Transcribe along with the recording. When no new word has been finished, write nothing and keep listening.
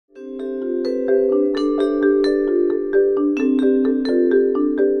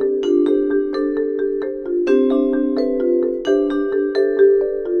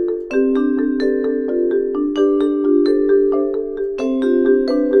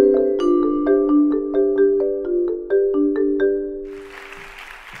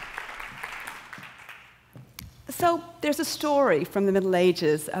there's a story from the Middle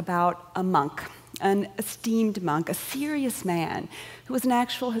Ages about a monk, an esteemed monk, a serious man, who was an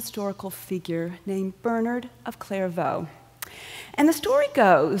actual historical figure named Bernard of Clairvaux. And the story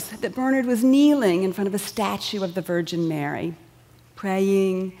goes that Bernard was kneeling in front of a statue of the Virgin Mary,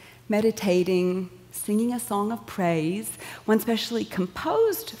 praying, meditating, singing a song of praise, one specially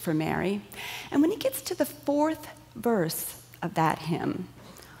composed for Mary. And when he gets to the 4th verse of that hymn,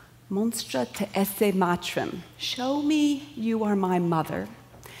 Monstra te esse matrem, show me you are my mother,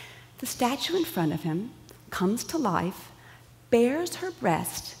 the statue in front of him comes to life, bares her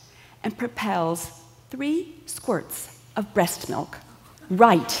breast, and propels 3 squirts of breast milk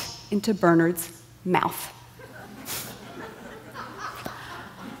right into Bernard's mouth.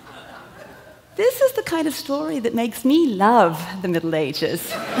 This is the kind of story that makes me love the Middle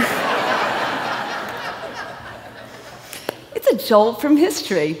Ages. It's a jolt from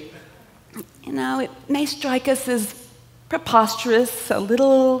history. You know, it may strike us as preposterous, a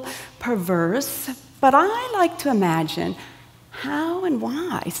little perverse, but I like to imagine how and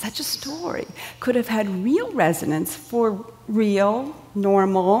why such a story could have had real resonance for real,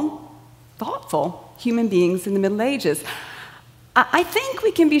 normal, thoughtful human beings in the Middle Ages. I think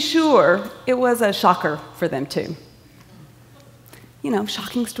we can be sure it was a shocker for them too. You know,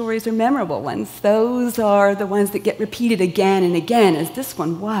 shocking stories are memorable ones. Those are the ones that get repeated again and again, as this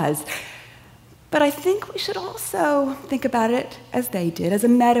one was. But I think we should also think about it as they did, as a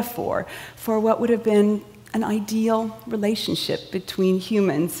metaphor for what would have been an ideal relationship between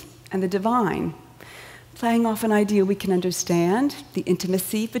humans and the divine, playing off an idea we can understand, the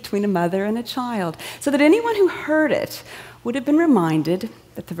intimacy between a mother and a child, so that anyone who heard it would have been reminded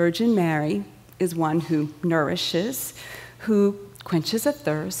that the Virgin Mary is one who nourishes, who quenches a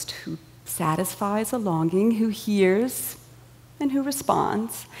thirst, who satisfies a longing, who hears, and who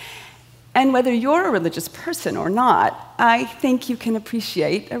responds. And whether you're a religious person or not, I think you can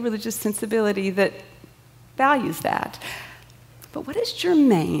appreciate a religious sensibility that values that. But what is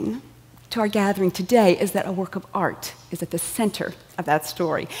germane to our gathering today is that a work of art is at the center of that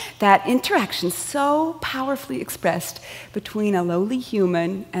story. That interaction so powerfully expressed between a lowly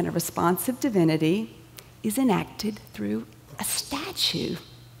human and a responsive divinity is enacted through a statue.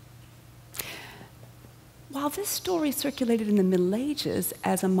 While this story circulated in the Middle Ages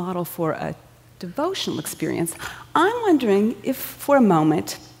as a model for a devotional experience, I'm wondering if for a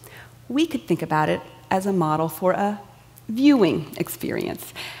moment we could think about it as a model for a viewing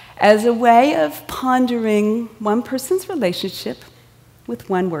experience, as a way of pondering one person's relationship with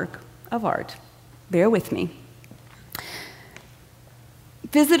one work of art. Bear with me.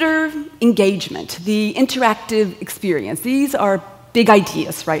 Visitor engagement, the interactive experience, these are big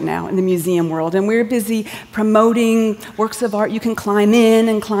ideas right now in the museum world, and we're busy promoting works of art you can climb in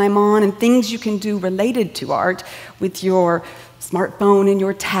and climb on, and things you can do related to art with your smartphone and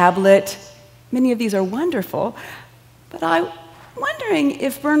your tablet. Many of these are wonderful, but I'm wondering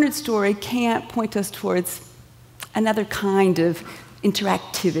if Bernard's story can't point us towards another kind of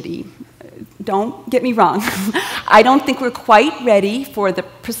interactivity. Don't get me wrong. I don't think we're quite ready for the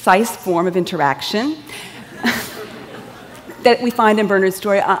precise form of interaction that we find in Bernard's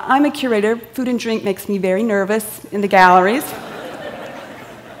story. I'm a curator. Food and drink makes me very nervous in the galleries.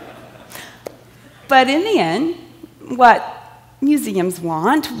 But in the end, what museums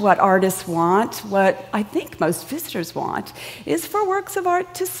want, what artists want, what I think most visitors want, is for works of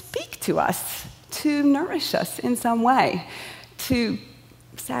art to speak to us, to nourish us in some way, to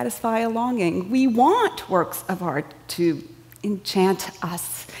satisfy a longing. We want works of art to enchant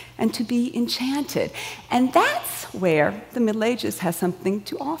us and to be enchanted. And that's where the Middle Ages has something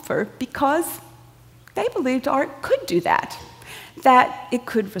to offer, because they believed art could do that it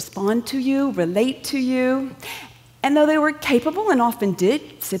could respond to you, relate to you. And though they were capable and often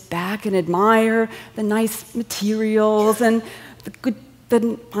did sit back and admire the nice materials and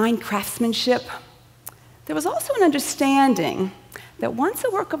the fine craftsmanship, there was also an understanding that once a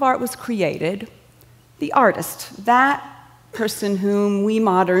work of art was created, the artist, that person whom we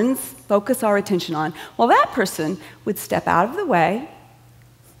moderns focus our attention on, well, that person would step out of the way,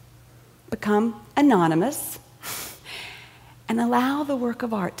 become anonymous, and allow the work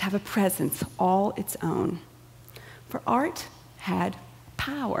of art to have a presence all its own. For art had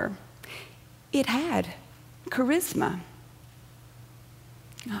power. It had charisma.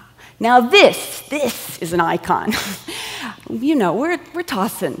 Now this is an icon. You know, we're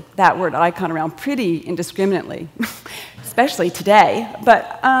tossing that word icon around pretty indiscriminately, especially today.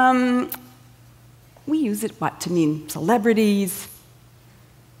 But we use it, to mean celebrities,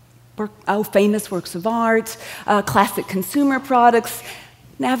 famous works of art, classic consumer products.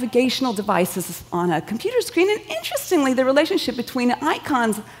 navigational devices on a computer screen. And interestingly, the relationship between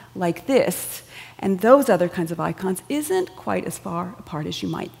icons like this and those other kinds of icons isn't quite as far apart as you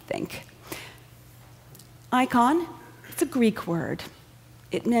might think. Icon, it's a Greek word.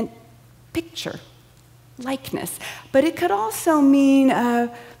 It meant picture, likeness, but it could also mean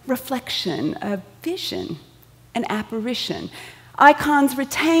a reflection, a vision, an apparition. Icons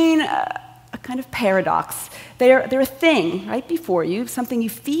retain a kind of paradox. They're a thing right before you, something you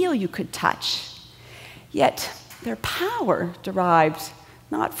feel you could touch. Yet their power derived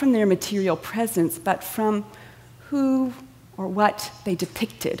not from their material presence, but from who or what they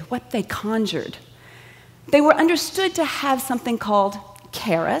depicted, what they conjured. They were understood to have something called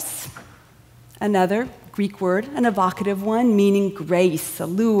charis, another Greek word, an evocative one, meaning grace,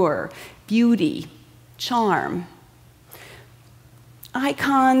 allure, beauty, charm.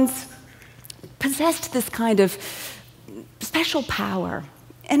 Icons possessed this kind of special power.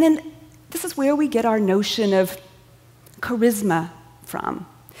 And then this is where we get our notion of charisma from.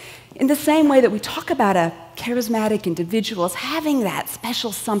 In the same way that we talk about a charismatic individual as having that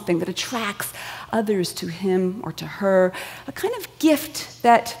special something that attracts others to him or to her, a kind of gift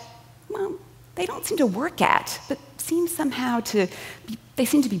that, well, they don't seem to work at, but they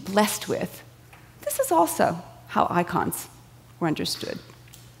seem to be blessed with. This is also how icons were understood.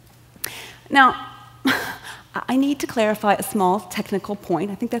 Now, I need to clarify a small technical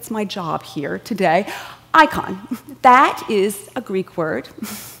point. I think that's my job here today. Icon, that is a Greek word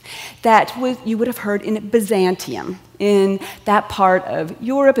that you would have heard in Byzantium, in that part of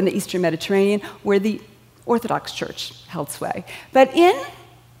Europe and the Eastern Mediterranean where the Orthodox Church held sway. But in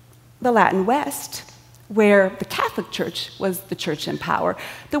the Latin West, where the Catholic Church was the church in power,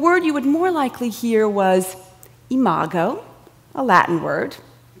 the word you would more likely hear was imago, a Latin word,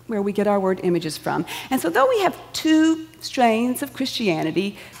 where we get our word images from. And so though we have two strains of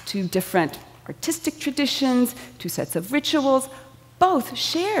Christianity, two different artistic traditions, two sets of rituals, both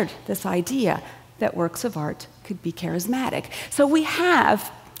shared this idea that works of art could be charismatic. So we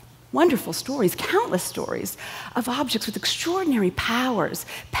have wonderful stories, countless stories, of objects with extraordinary powers,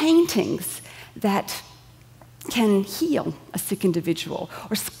 paintings that can heal a sick individual,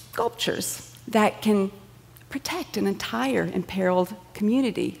 or sculptures that can protect an entire imperiled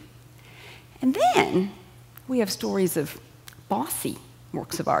community. And then we have stories of bossy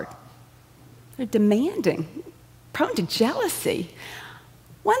works of art. They're demanding, prone to jealousy.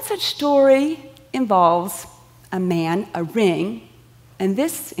 One such story involves a man, a ring, and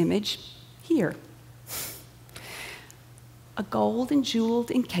this image here. A gold and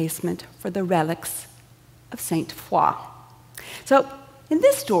jeweled encasement for the relics of Saint Foy. So in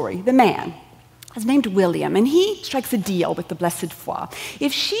this story, the man is named William, and he strikes a deal with the Blessed Foy.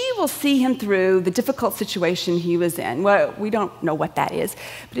 If she will see him through the difficult situation he was in, well, we don't know what that is,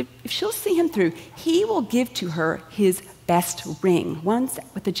 but if she'll see him through, he will give to her his best ring, one set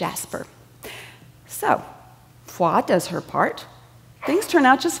with a jasper. So, Foy does her part. Things turn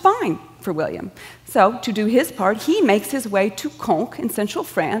out just fine for William. So, to do his part, he makes his way to Conques in central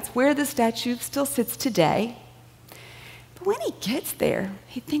France, where the statue still sits today. But when he gets there,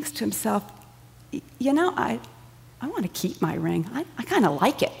 he thinks to himself, you know, I want to keep my ring. I kind of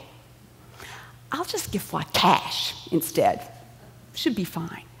like it. I'll just give Foy cash instead. Should be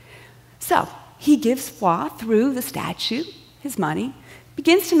fine. So he gives Foy through the statue his money,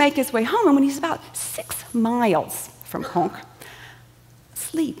 begins to make his way home, and when he's about 6 miles from Conques,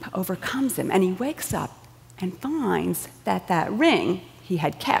 sleep overcomes him, and he wakes up and finds that that ring he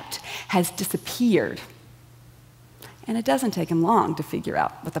had kept has disappeared. And it doesn't take him long to figure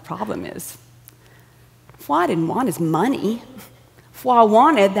out what the problem is. Foy didn't want his money. Foy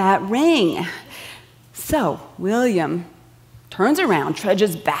wanted that ring. So William turns around,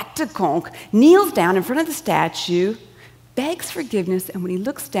 trudges back to Conques, kneels down in front of the statue, begs forgiveness, and when he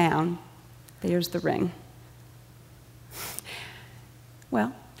looks down, there's the ring.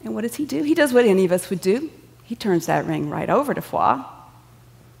 Well, and what does he do? He does what any of us would do. He turns that ring right over to Foy.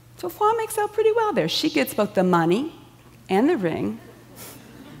 So Foy makes out pretty well there. She gets both the money and the ring.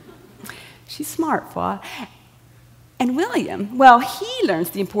 She's smart, Foy. And William, well, he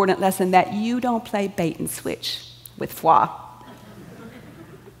learns the important lesson that you don't play bait and switch with Foy.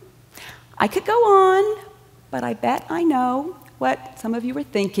 I could go on, but I bet I know what some of you are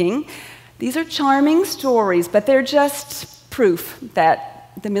thinking. These are charming stories, but they're just proof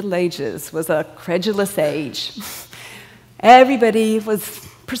that the Middle Ages was a credulous age. Everybody's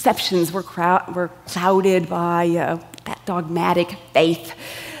perceptions were clouded by that dogmatic faith.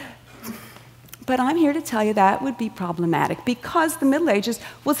 But I'm here to tell you that would be problematic because the Middle Ages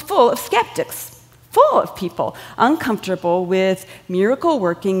was full of skeptics, full of people uncomfortable with miracle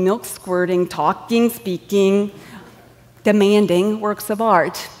working, milk squirting, talking, speaking, demanding works of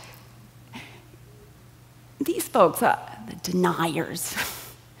art. These folks, the deniers,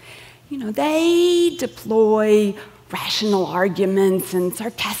 they deploy rational arguments and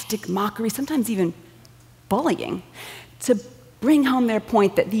sarcastic mockery, sometimes even bullying, to bring home their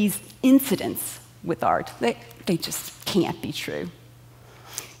point that these incidents with art, they just can't be true.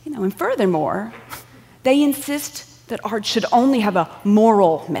 And furthermore, they insist that art should only have a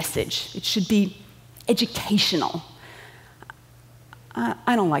moral message. It should be educational.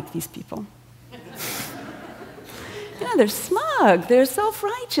 I don't like these people. They're smug, they're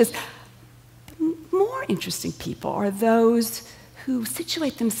self-righteous. More interesting people are those who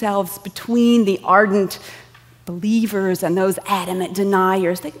situate themselves between the ardent believers and those adamant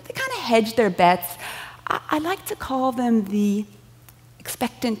deniers. They kind of hedge their bets. I like to call them the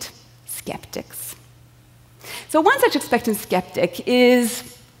expectant skeptics. So one such expectant skeptic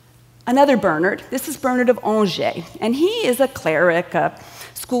is another Bernard. This is Bernard of Angers, and he is a cleric, a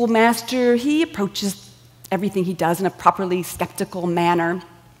schoolmaster. He approaches everything he does in a properly skeptical manner.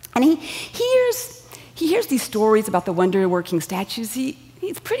 And he hears these stories about the wonder-working statues.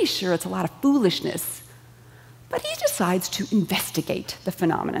 He's pretty sure it's a lot of foolishness. But he decides to investigate the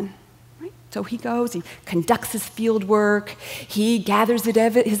phenomenon. Right? So he goes, he conducts his field work, he gathers his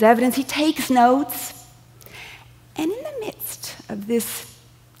evidence, he takes notes. And in the midst of this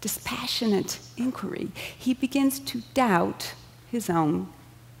dispassionate inquiry, he begins to doubt his own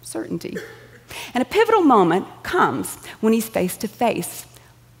certainty. And a pivotal moment comes when he's face to face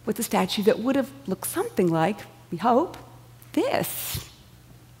with a statue that would have looked something like, we hope, this.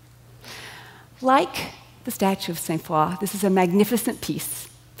 Like the statue of Saint Foix, this is a magnificent piece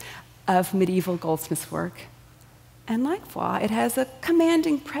of medieval goldsmith's work. And like Foix, it has a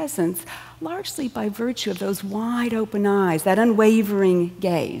commanding presence, largely by virtue of those wide open eyes, that unwavering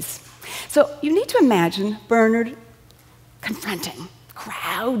gaze. So you need to imagine Bernard confronting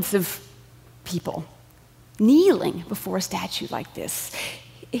crowds of people, kneeling before a statue like this.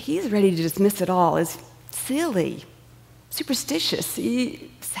 He's ready to dismiss it all as silly, superstitious,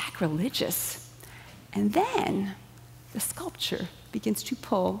 sacrilegious. And then the sculpture begins to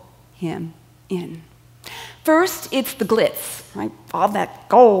pull him in. First, it's the glitz, right? All that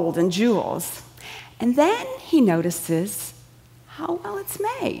gold and jewels. And then he notices how well it's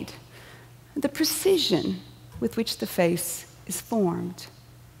made, the precision with which the face is formed.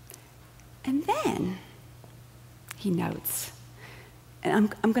 And then he notes,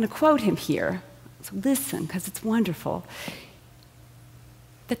 and I'm going to quote him here, so listen, because it's wonderful,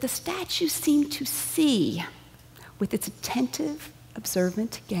 that the statue seemed to see, with its attentive,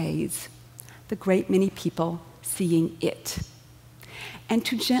 observant gaze, the great many people seeing it, and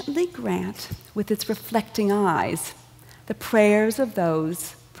to gently grant, with its reflecting eyes, the prayers of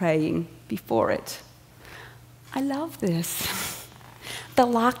those praying before it. I love this. The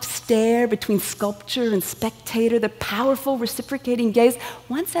locked stare between sculpture and spectator, the powerful reciprocating gaze,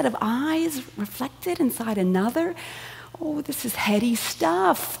 one set of eyes reflected inside another. Oh, this is heady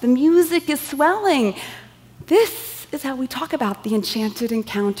stuff. The music is swelling. This is how we talk about the enchanted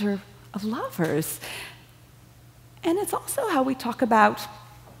encounter of lovers. And it's also how we talk about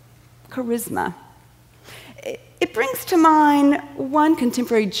charisma. It brings to mind one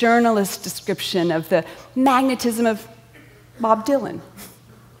contemporary journalist's description of the magnetism of Bob Dylan.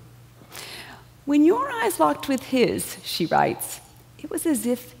 When your eyes locked with his, she writes, it was as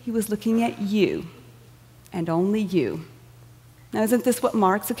if he was looking at you, and only you. Now, isn't this what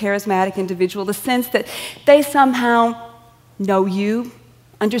marks a charismatic individual? The sense that they somehow know you,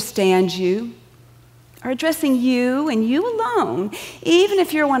 understand you, are addressing you and you alone, even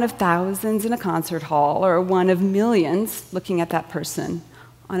if you're one of thousands in a concert hall or one of millions looking at that person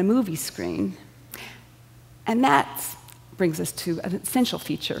on a movie screen. And that brings us to an essential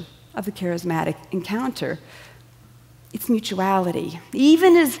feature of the charismatic encounter. It's mutuality.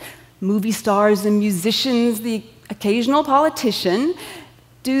 Even as movie stars and musicians, the occasional politician,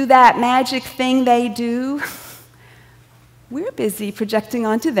 do that magic thing they do, we're busy projecting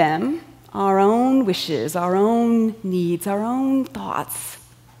onto them our own wishes, our own needs, our own thoughts.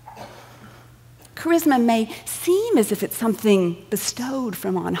 Charisma may seem as if it's something bestowed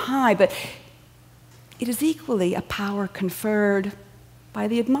from on high, but it is equally a power conferred by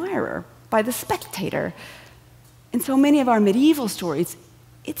the admirer, by the spectator. In so many of our medieval stories,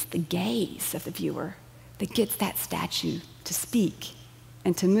 it's the gaze of the viewer that gets that statue to speak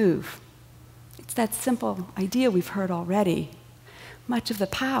and to move. It's that simple idea we've heard already. Much of the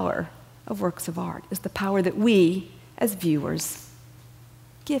power of works of art is the power that we, as viewers,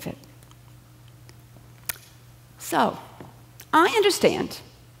 give it. So, I understand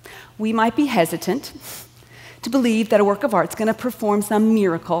we might be hesitant to believe that a work of art is going to perform some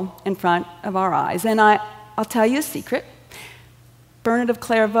miracle in front of our eyes. And I'll tell you a secret. Bernard of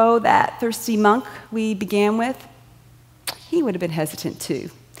Clairvaux, that thirsty monk we began with, he would have been hesitant too.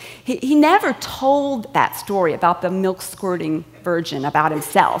 He never told that story about the milk-squirting virgin about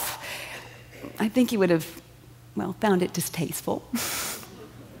himself. I think he would have, well, found it distasteful.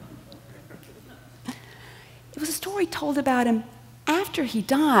 It was a story told about him after he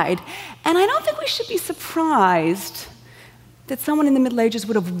died, and I don't think we should be surprised that someone in the Middle Ages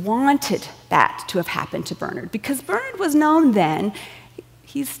would have wanted that to have happened to Bernard, because Bernard was known then,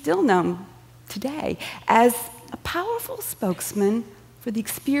 he's still known today, as a powerful spokesman for the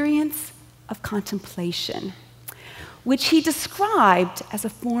experience of contemplation, which he described as a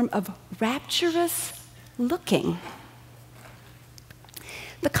form of rapturous looking.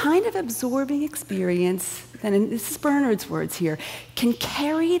 The kind of absorbing experience that, and this is Bernard's words here, can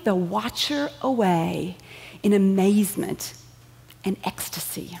carry the watcher away in amazement and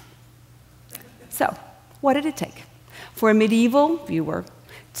ecstasy. So, what did it take for a medieval viewer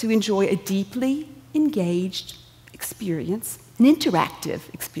to enjoy a deeply engaged experience, an interactive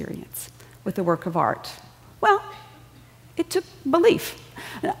experience with a work of art? Well, it took belief.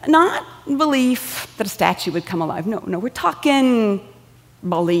 Not belief that a statue would come alive. No, we're talking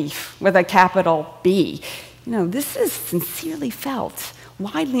belief with a capital B. You know, this is sincerely felt,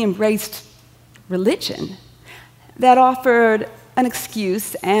 widely embraced religion that offered an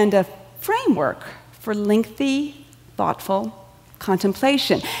excuse and a framework for lengthy, thoughtful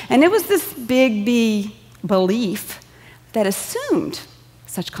contemplation. And it was this big B belief that assumed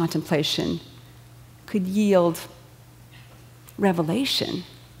such contemplation could yield revelation.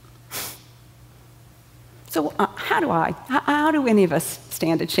 So how do any of us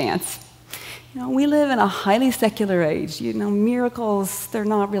stand a chance? You know, we live in a highly secular age. You know, miracles, they're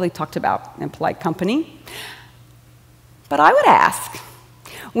not really talked about in polite company. But I would ask,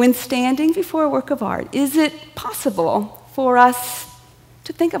 when standing before a work of art, is it possible for us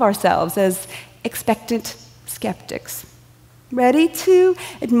to think of ourselves as expectant skeptics, ready to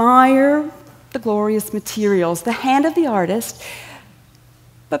admire the glorious materials, the hand of the artist,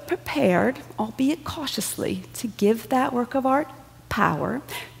 but prepared, albeit cautiously, to give that work of art power,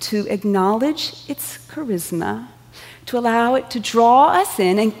 to acknowledge its charisma, to allow it to draw us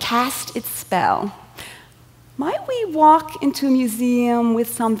in and cast its spell? Might we walk into a museum with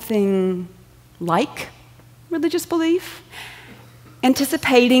something like religious belief,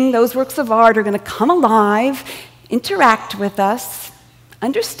 anticipating those works of art are going to come alive, interact with us,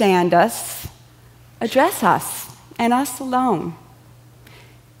 understand us, address us, and us alone,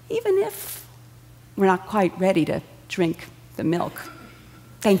 even if we're not quite ready to drink the milk?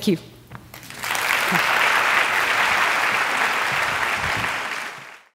 Thank you.